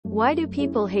Why do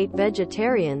people hate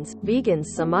vegetarians, vegans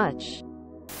so much?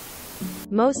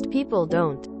 Most people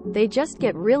don't. They just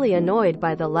get really annoyed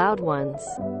by the loud ones.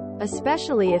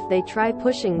 Especially if they try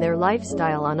pushing their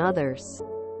lifestyle on others.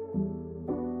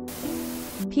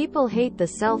 People hate the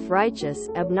self-righteous,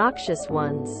 obnoxious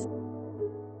ones.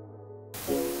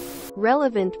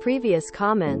 Relevant previous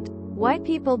comment. Why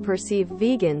people perceive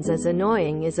vegans as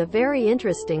annoying is a very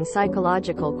interesting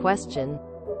psychological question.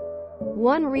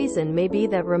 One reason may be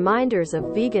that reminders of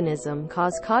veganism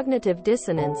cause cognitive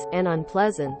dissonance, an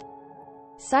unpleasant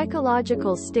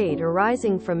psychological state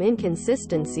arising from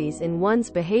inconsistencies in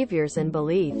one's behaviors and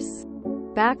beliefs.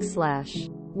 / 1.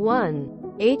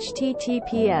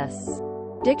 https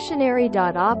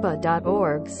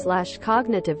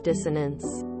dictionary.appa.org/cognitive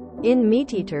dissonance. In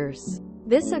meat-eaters,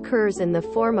 this occurs in the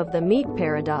form of the meat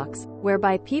paradox,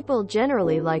 whereby people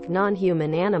generally like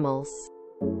non-human animals,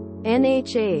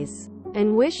 NHAs,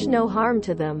 and wish no harm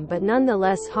to them but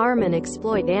nonetheless harm and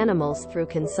exploit animals through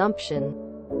consumption.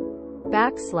 /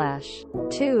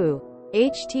 2.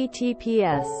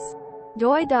 https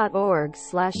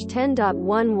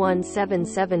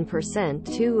doi.org/10.1177%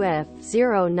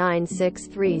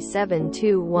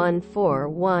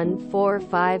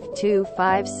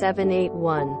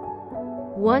 2F0963721414525781.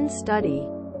 One study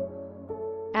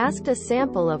asked a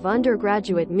sample of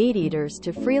undergraduate meat-eaters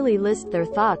to freely list their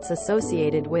thoughts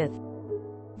associated with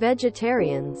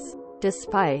vegetarians,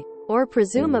 despite, or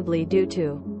presumably due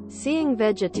to, seeing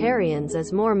vegetarians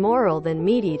as more moral than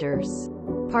meat-eaters.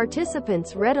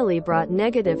 Participants readily brought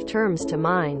negative terms to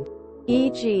mind,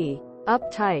 e.g.,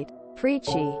 uptight,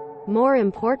 preachy. More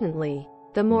importantly,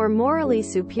 the more morally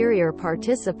superior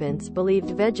participants believed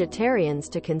vegetarians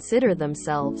to consider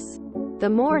themselves, the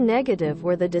more negative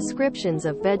were the descriptions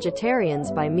of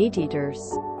vegetarians by meat-eaters.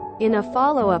 In a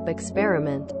follow-up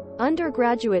experiment,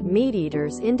 undergraduate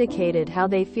meat-eaters indicated how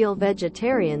they feel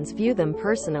vegetarians view them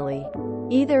personally,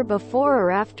 either before or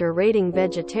after rating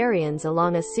vegetarians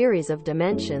along a series of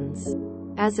dimensions.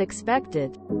 As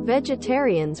expected,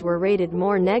 vegetarians were rated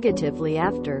more negatively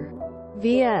after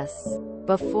vs.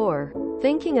 before.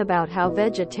 Thinking about how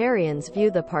vegetarians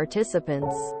view the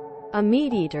participants, a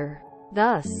meat-eater,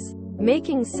 thus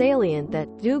making salient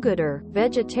that do-gooder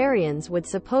vegetarians would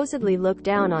supposedly look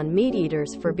down on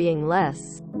meat-eaters for being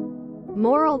less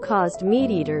moral caused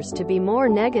meat-eaters to be more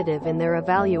negative in their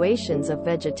evaluations of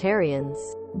vegetarians.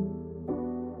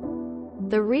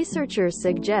 The researchers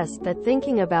suggest that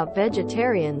thinking about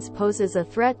vegetarians poses a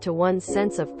threat to one's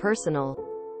sense of personal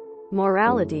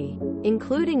morality,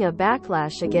 including a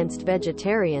backlash against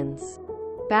vegetarians.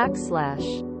 /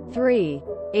 3.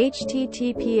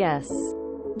 https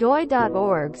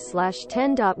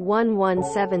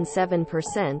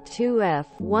doi.org/10.1177%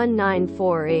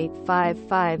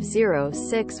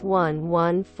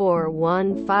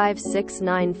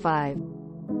 2F1948550611415695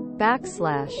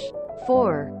 /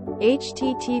 4.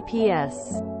 https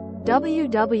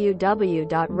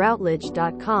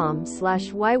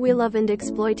www.routledge.com/why we love and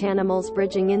exploit animals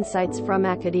bridging insights from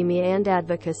academia and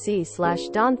advocacy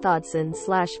 /Don Thodson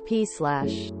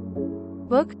 /p/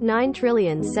 Book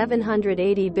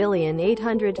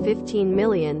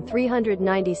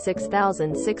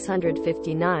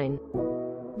 9,780,815,396,659.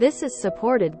 This is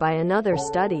supported by another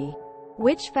study,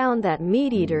 which found that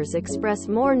meat-eaters express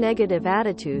more negative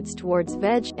attitudes towards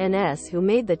veg-NS who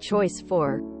made the choice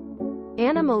for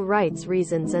animal rights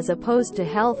reasons as opposed to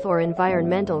health or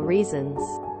environmental reasons.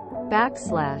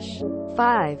 /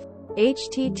 5.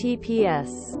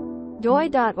 https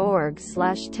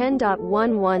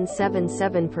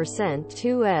doi.org/10.1177%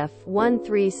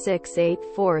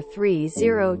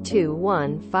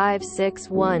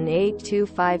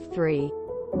 2F13684302156188253.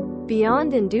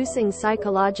 Beyond inducing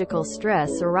psychological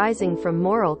stress arising from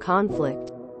moral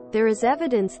conflict, there is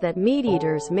evidence that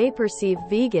meat-eaters may perceive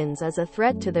vegans as a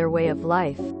threat to their way of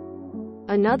life.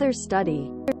 Another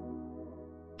study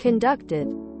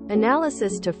conducted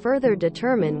analysis to further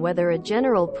determine whether a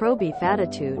general pro-beef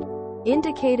attitude,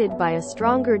 indicated by a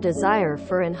stronger desire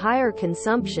for and higher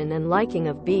consumption and liking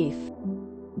of beef,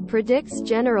 predicts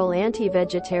general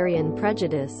anti-vegetarian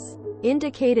prejudice,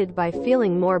 indicated by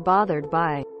feeling more bothered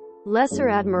by, lesser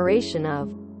admiration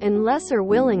of, and lesser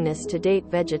willingness to date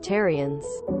vegetarians.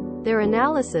 Their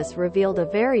analysis revealed a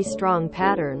very strong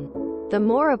pattern. The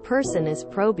more a person is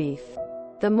pro-beef,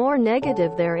 the more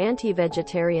negative their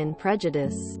anti-vegetarian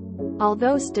prejudice.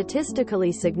 Although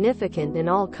statistically significant in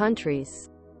all countries,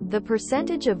 the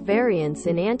percentage of variance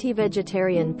in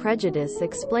anti-vegetarian prejudice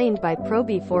explained by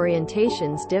pro-beef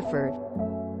orientations differed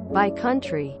by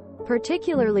country.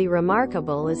 Particularly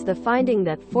remarkable is the finding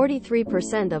that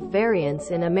 43% of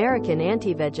variance in American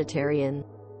anti-vegetarian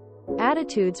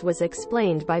attitudes was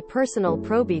explained by personal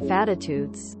pro-beef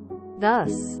attitudes.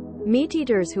 Thus,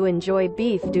 meat-eaters who enjoy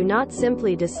beef do not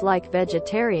simply dislike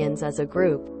vegetarians as a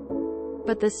group,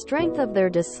 but the strength of their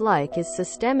dislike is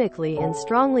systemically and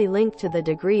strongly linked to the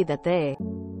degree that they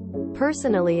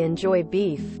personally enjoy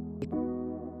beef.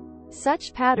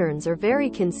 Such patterns are very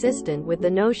consistent with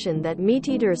the notion that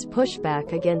meat-eaters push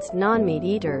back against non-meat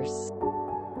eaters.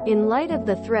 In light of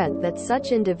the threat that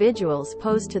such individuals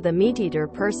pose to the meat-eater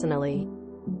personally,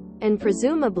 and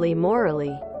presumably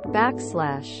morally,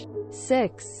 /6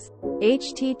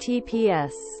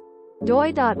 https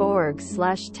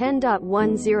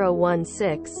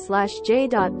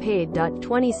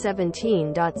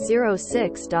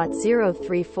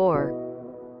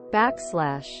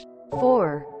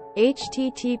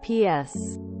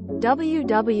https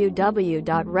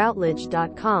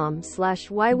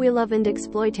www.routledge.com/why we love and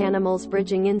exploit animals,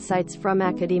 bridging insights from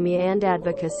academia and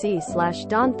advocacy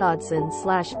 /Don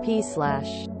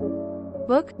Thodson/p/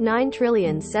 book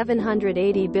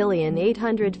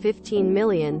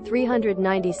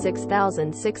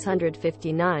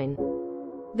 9,780,815,396,659.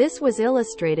 This was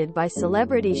illustrated by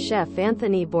celebrity chef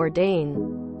Anthony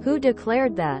Bourdain, who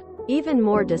declared that even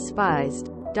more despised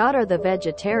are the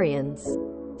vegetarians.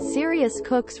 Serious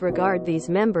cooks regard these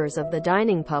members of the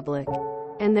dining public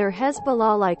and their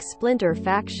Hezbollah-like splinter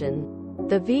faction,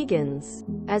 the vegans,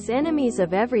 as enemies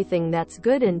of everything that's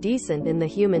good and decent in the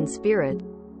human spirit.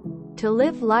 To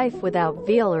live life without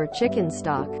veal or chicken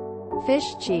stock,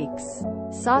 fish cheeks,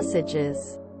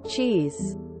 sausages,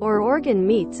 cheese, or organ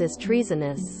meats is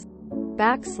treasonous.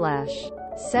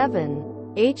 /7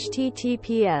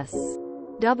 https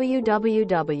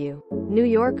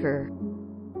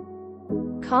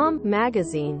www.newyorker.com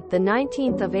magazine, the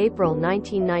 19th of April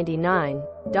 1999.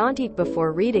 Don't eat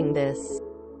before reading this.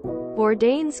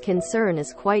 Bourdain's concern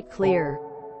is quite clear.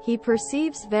 He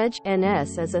perceives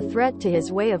veg-ness as a threat to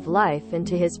his way of life and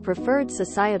to his preferred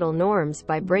societal norms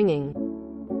by bringing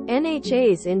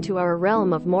NHAs into our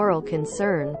realm of moral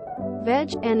concern.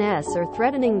 Veg-ness are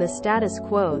threatening the status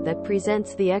quo that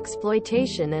presents the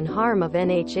exploitation and harm of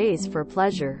NHAs for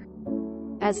pleasure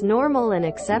as normal and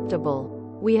acceptable.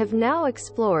 We have now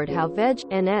explored how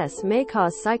veg-ness may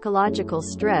cause psychological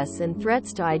stress and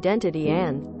threats to identity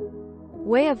and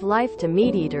way of life to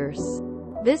meat-eaters.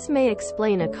 This may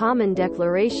explain a common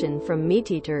declaration from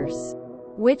meat-eaters,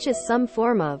 which is some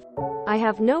form of, "I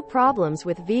have no problems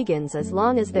with vegans as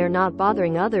long as they're not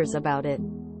bothering others about it.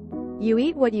 You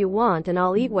eat what you want and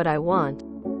I'll eat what I want."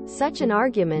 Such an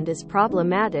argument is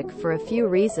problematic for a few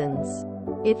reasons.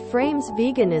 It frames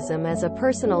veganism as a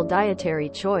personal dietary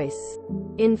choice.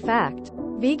 In fact,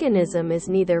 veganism is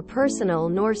neither personal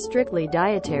nor strictly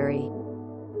dietary.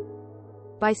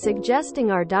 By suggesting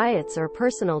our diets are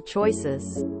personal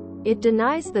choices, it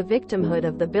denies the victimhood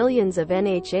of the billions of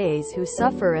NHAs who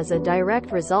suffer as a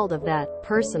direct result of that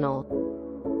personal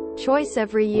choice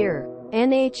every year.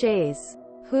 NHAs,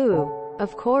 who,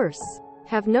 of course,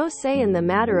 have no say in the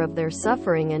matter of their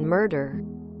suffering and murder.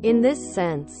 In this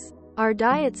sense, our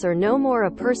diets are no more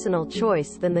a personal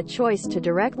choice than the choice to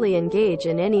directly engage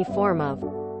in any form of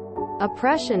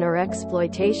oppression or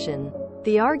exploitation.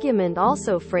 The argument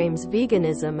also frames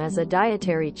veganism as a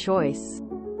dietary choice,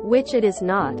 which it is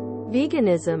not.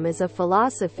 Veganism is a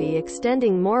philosophy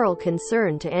extending moral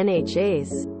concern to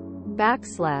NHAs.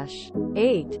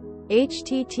 /8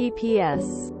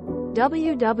 https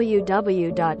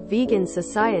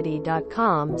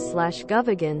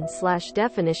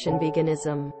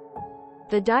www.vegansociety.com/govegan/definition.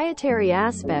 The dietary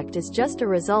aspect is just a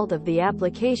result of the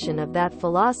application of that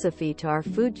philosophy to our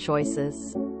food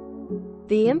choices.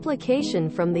 The implication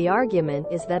from the argument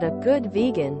is that a good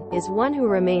vegan is one who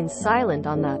remains silent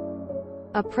on the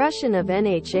oppression of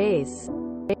NHAs.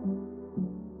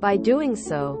 By doing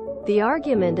so, the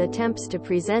argument attempts to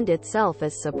present itself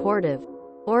as supportive,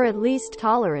 or at least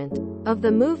tolerant, of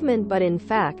the movement, but in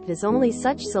fact is only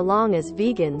such so long as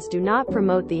vegans do not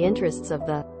promote the interests of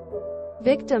the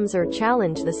victims or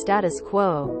challenge the status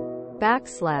quo.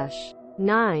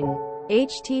 /9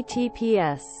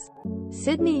 https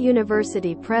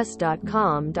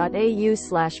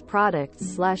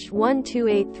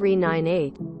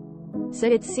sydneyuniversitypress.com.au/products/128398. So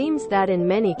it seems that in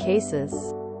many cases,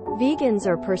 vegans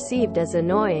are perceived as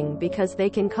annoying because they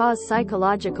can cause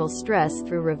psychological stress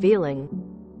through revealing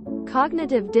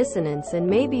cognitive dissonance and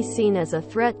may be seen as a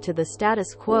threat to the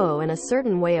status quo and a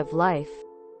certain way of life.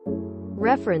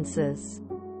 References.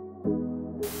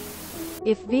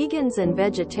 If vegans and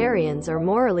vegetarians are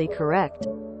morally correct,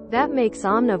 that makes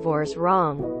omnivores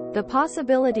wrong. The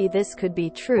possibility this could be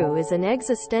true is an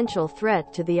existential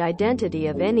threat to the identity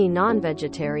of any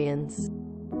non-vegetarians.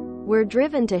 We're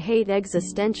driven to hate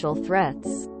existential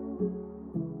threats.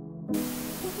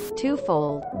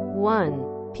 Twofold.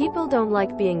 1. People don't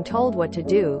like being told what to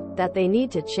do, that they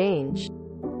need to change.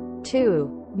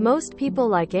 2. Most people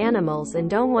like animals and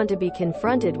don't want to be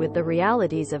confronted with the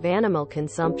realities of animal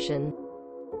consumption,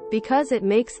 because it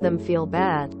makes them feel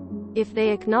bad. If they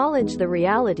acknowledge the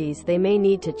realities, they may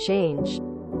need to change.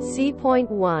 See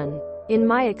point 1. In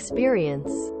my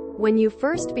experience, when you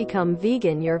first become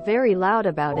vegan, you're very loud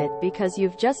about it because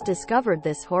you've just discovered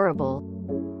this horrible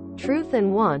truth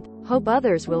and hope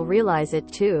others will realize it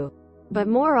too. But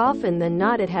more often than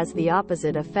not, it has the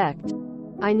opposite effect.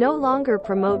 I no longer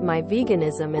promote my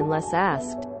veganism unless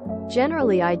asked.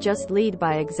 Generally, I just lead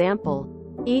by example.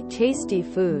 Eat tasty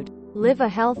food. Live a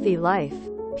healthy life.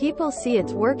 People see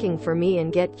it's working for me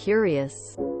and get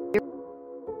curious.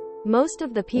 Most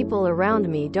of the people around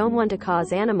me don't want to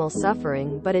cause animal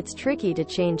suffering, but it's tricky to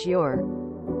change your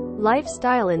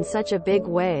lifestyle in such a big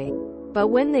way. But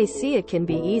when they see it can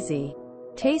be easy,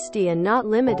 tasty and not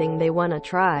limiting, they want to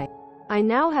try. I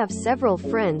now have several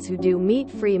friends who do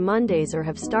meat-free Mondays or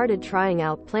have started trying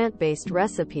out plant-based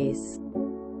recipes.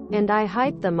 And I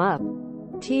hype them up.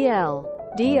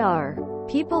 TLDR.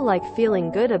 People like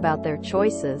feeling good about their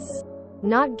choices,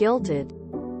 not guilted.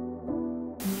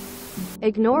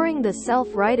 Ignoring the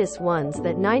self-righteous ones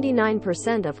that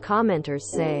 99% of commenters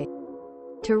say.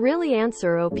 To really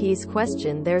answer OP's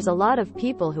question, there's a lot of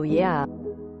people who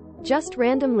just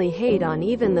randomly hate on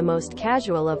even the most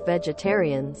casual of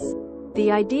vegetarians.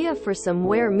 The idea for some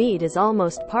wear meat is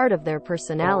almost part of their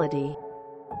personality.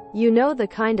 You know, the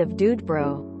kind of dude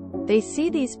bro. They see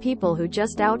these people who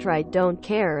just outright don't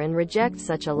care and reject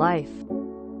such a life.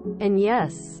 And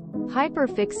yes,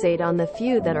 hyperfixate on the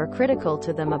few that are critical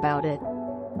to them about it.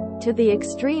 To the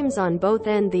extremes on both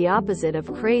ends, the opposite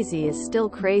of crazy is still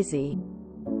crazy.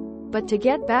 But to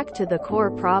get back to the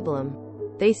core problem,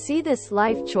 they see this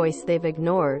life choice they've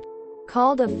ignored,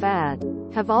 called a fad,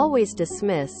 have always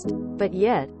dismissed, but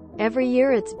yet, every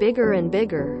year it's bigger and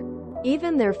bigger.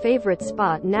 Even their favorite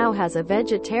spot now has a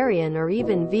vegetarian or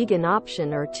even vegan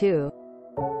option or two.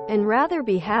 And rather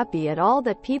be happy at all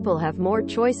that people have more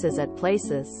choices at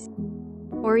places.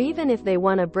 Or even if they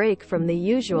want a break from the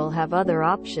usual, have other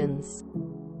options.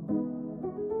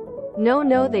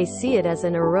 No, they see it as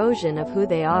an erosion of who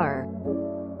they are.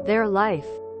 Their life.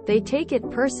 They take it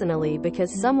personally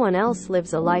because someone else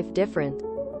lives a life different.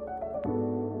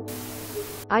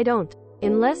 I don't.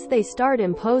 Unless they start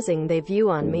imposing their view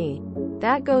on me.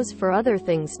 That goes for other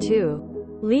things too.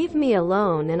 Leave me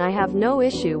alone and I have no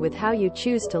issue with how you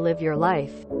choose to live your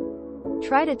life.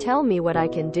 Try to tell me what I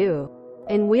can do,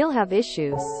 and we'll have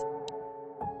issues.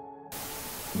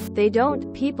 They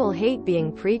don't. People hate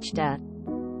being preached at.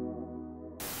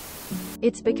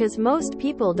 It's because most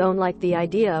people don't like the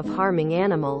idea of harming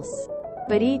animals,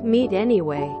 but eat meat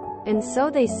anyway. And so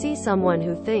they see someone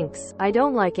who thinks, I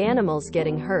don't like animals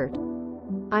getting hurt,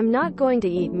 I'm not going to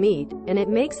eat meat, and it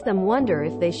makes them wonder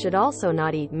if they should also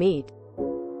not eat meat.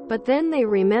 But then they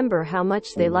remember how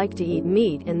much they like to eat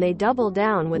meat and they double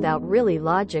down without really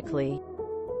logically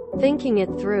thinking it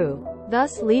through,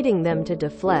 thus leading them to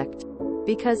deflect.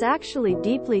 Because actually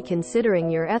deeply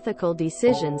considering your ethical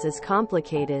decisions is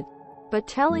complicated. But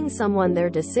telling someone their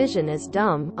decision is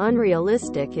dumb,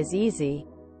 unrealistic is easy.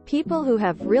 People who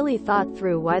have really thought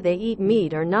through why they eat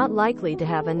meat are not likely to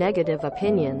have a negative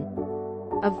opinion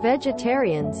of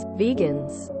vegetarians,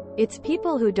 vegans. It's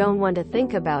people who don't want to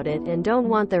think about it and don't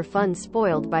want their fun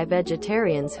spoiled by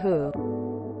vegetarians who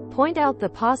point out the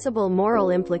possible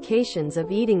moral implications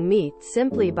of eating meat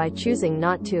simply by choosing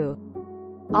not to.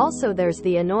 Also, there's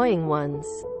the annoying ones.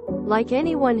 Like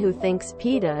anyone who thinks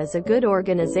PETA is a good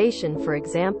organization, for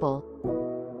example.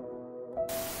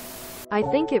 I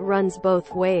think it runs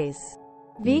both ways.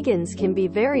 Vegans can be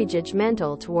very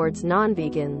judgmental towards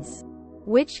non-vegans,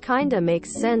 which kinda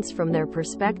makes sense from their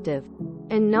perspective.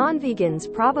 And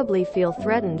non-vegans probably feel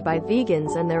threatened by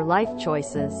vegans and their life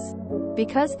choices,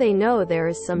 because they know there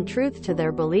is some truth to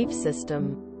their belief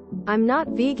system. I'm not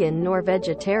vegan nor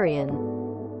vegetarian.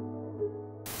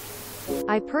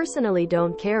 I personally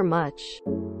don't care much,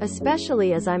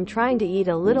 especially as I'm trying to eat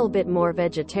a little bit more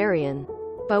vegetarian.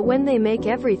 But when they make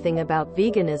everything about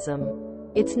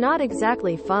veganism, it's not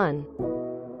exactly fun.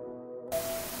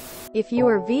 If you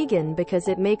are vegan because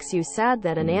it makes you sad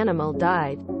that an animal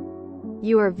died,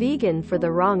 you are vegan for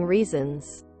the wrong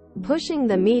reasons. Pushing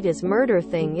the meat is murder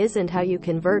thing isn't how you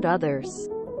convert others.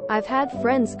 I've had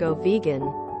friends go vegan.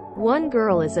 One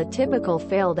girl is a typical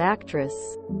failed actress.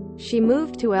 She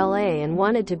moved to LA and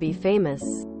wanted to be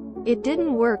famous. It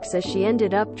didn't work, so she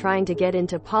ended up trying to get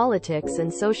into politics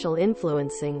and social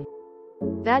influencing.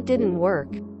 That didn't work.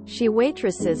 She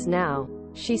waitresses now.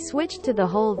 She switched to the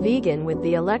whole vegan with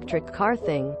the electric car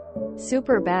thing.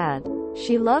 Super bad.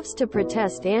 She loves to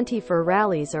protest anti-fur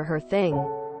rallies are her thing.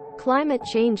 Climate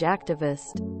change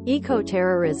activist.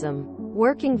 Eco-terrorism.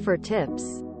 Working for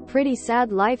tips. Pretty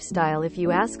sad lifestyle if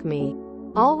you ask me.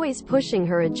 Always pushing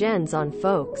her agendas on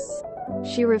folks.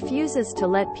 She refuses to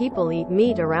let people eat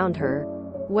meat around her.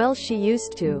 Well, she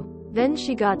used to. Then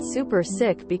she got super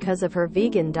sick because of her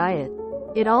vegan diet.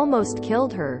 It almost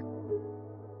killed her.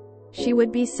 She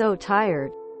would be so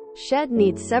tired. She'd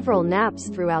need several naps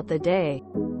throughout the day.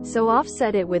 So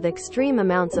offset it with extreme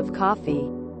amounts of coffee.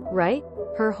 Right?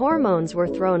 Her hormones were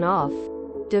thrown off.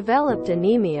 Developed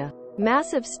anemia.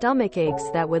 Massive stomach aches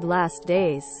that would last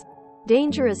days.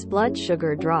 Dangerous blood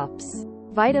sugar drops.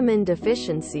 Vitamin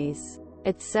deficiencies.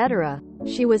 Etc.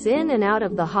 She was in and out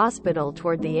of the hospital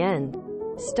toward the end.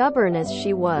 Stubborn as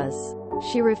she was,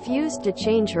 she refused to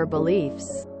change her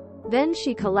beliefs. Then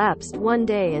she collapsed one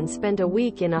day and spent a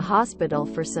week in a hospital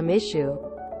for some issue.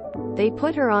 They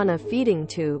put her on a feeding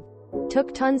tube.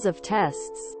 Took tons of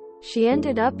tests. She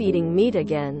ended up eating meat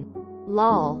again.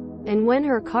 Lol. And when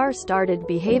her car started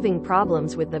behaving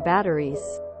problems with the batteries,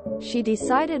 she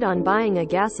decided on buying a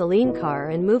gasoline car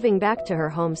and moving back to her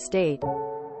home state.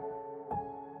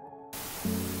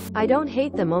 I don't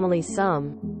hate them, only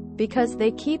some. Because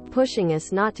they keep pushing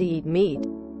us not to eat meat.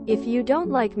 If you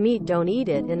don't like meat, don't eat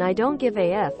it, and I don't give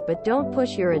a F, but don't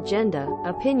push your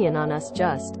opinion on us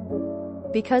just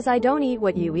because I don't eat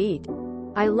what you eat.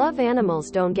 I love animals,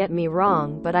 don't get me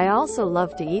wrong, but I also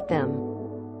love to eat them.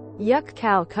 Yuck,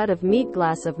 cow cut of meat,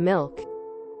 glass of milk.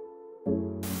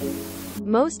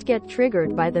 Most get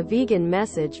triggered by the vegan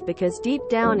message because deep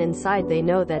down inside they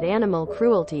know that animal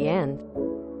cruelty and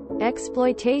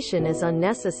exploitation is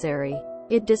unnecessary.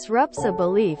 It disrupts a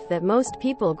belief that most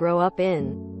people grow up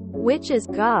in, which is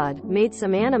God made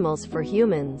some animals for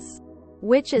humans,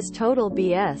 which is total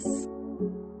BS.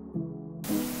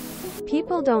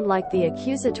 People don't like the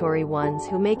accusatory ones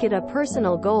who make it a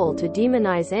personal goal to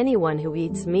demonize anyone who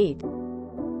eats meat.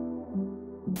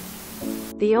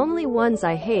 The only ones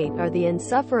I hate are the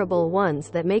insufferable ones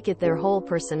that make it their whole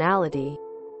personality.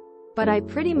 But I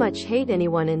pretty much hate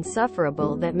anyone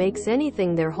insufferable that makes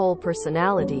anything their whole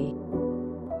personality.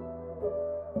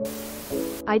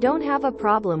 I don't have a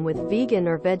problem with vegan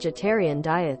or vegetarian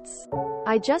diets.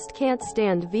 I just can't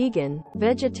stand vegan,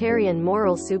 vegetarian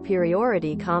moral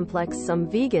superiority complex some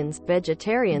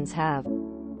vegetarians have.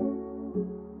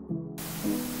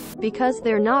 Because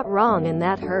they're not wrong and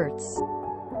that hurts.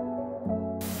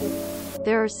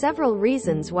 There are several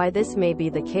reasons why this may be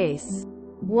the case.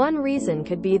 One reason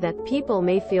could be that people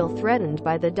may feel threatened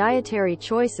by the dietary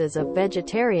choices of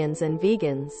vegetarians and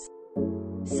vegans.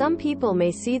 Some people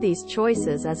may see these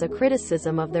choices as a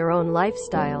criticism of their own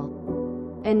lifestyle,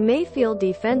 and may feel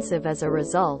defensive as a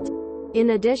result.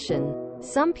 In addition,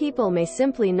 some people may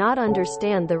simply not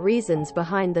understand the reasons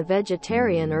behind the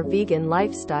vegetarian or vegan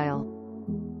lifestyle.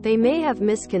 They may have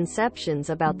misconceptions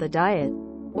about the diet,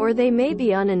 or they may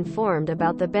be uninformed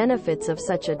about the benefits of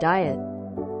such a diet.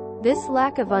 This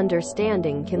lack of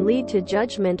understanding can lead to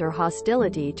judgment or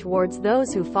hostility towards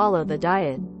those who follow the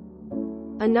diet.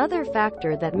 Another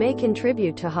factor that may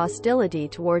contribute to hostility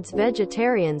towards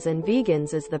vegetarians and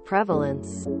vegans is the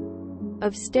prevalence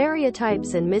of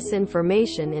stereotypes and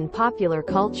misinformation in popular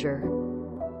culture.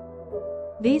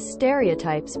 These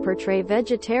stereotypes portray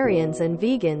vegetarians and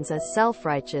vegans as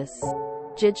self-righteous,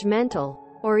 judgmental,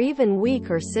 or even weak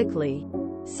or sickly.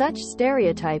 Such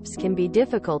stereotypes can be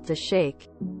difficult to shake,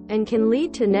 and can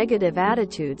lead to negative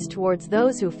attitudes towards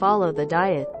those who follow the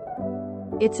diet.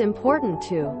 It's important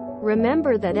to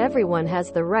remember that everyone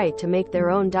has the right to make their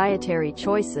own dietary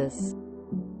choices,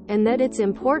 and that it's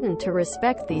important to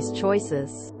respect these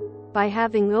choices. By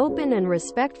having open and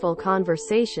respectful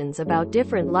conversations about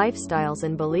different lifestyles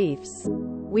and beliefs,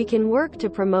 we can work to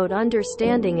promote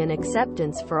understanding and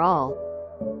acceptance for all.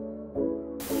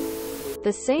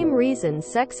 The same reason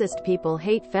sexist people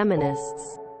hate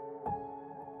feminists.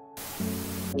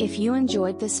 If you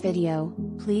enjoyed this video,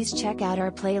 please check out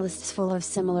our playlists full of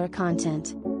similar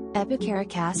content.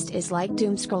 Epicaricast is like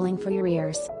doom scrolling for your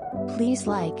ears. Please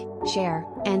like, share,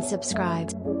 and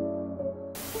subscribe.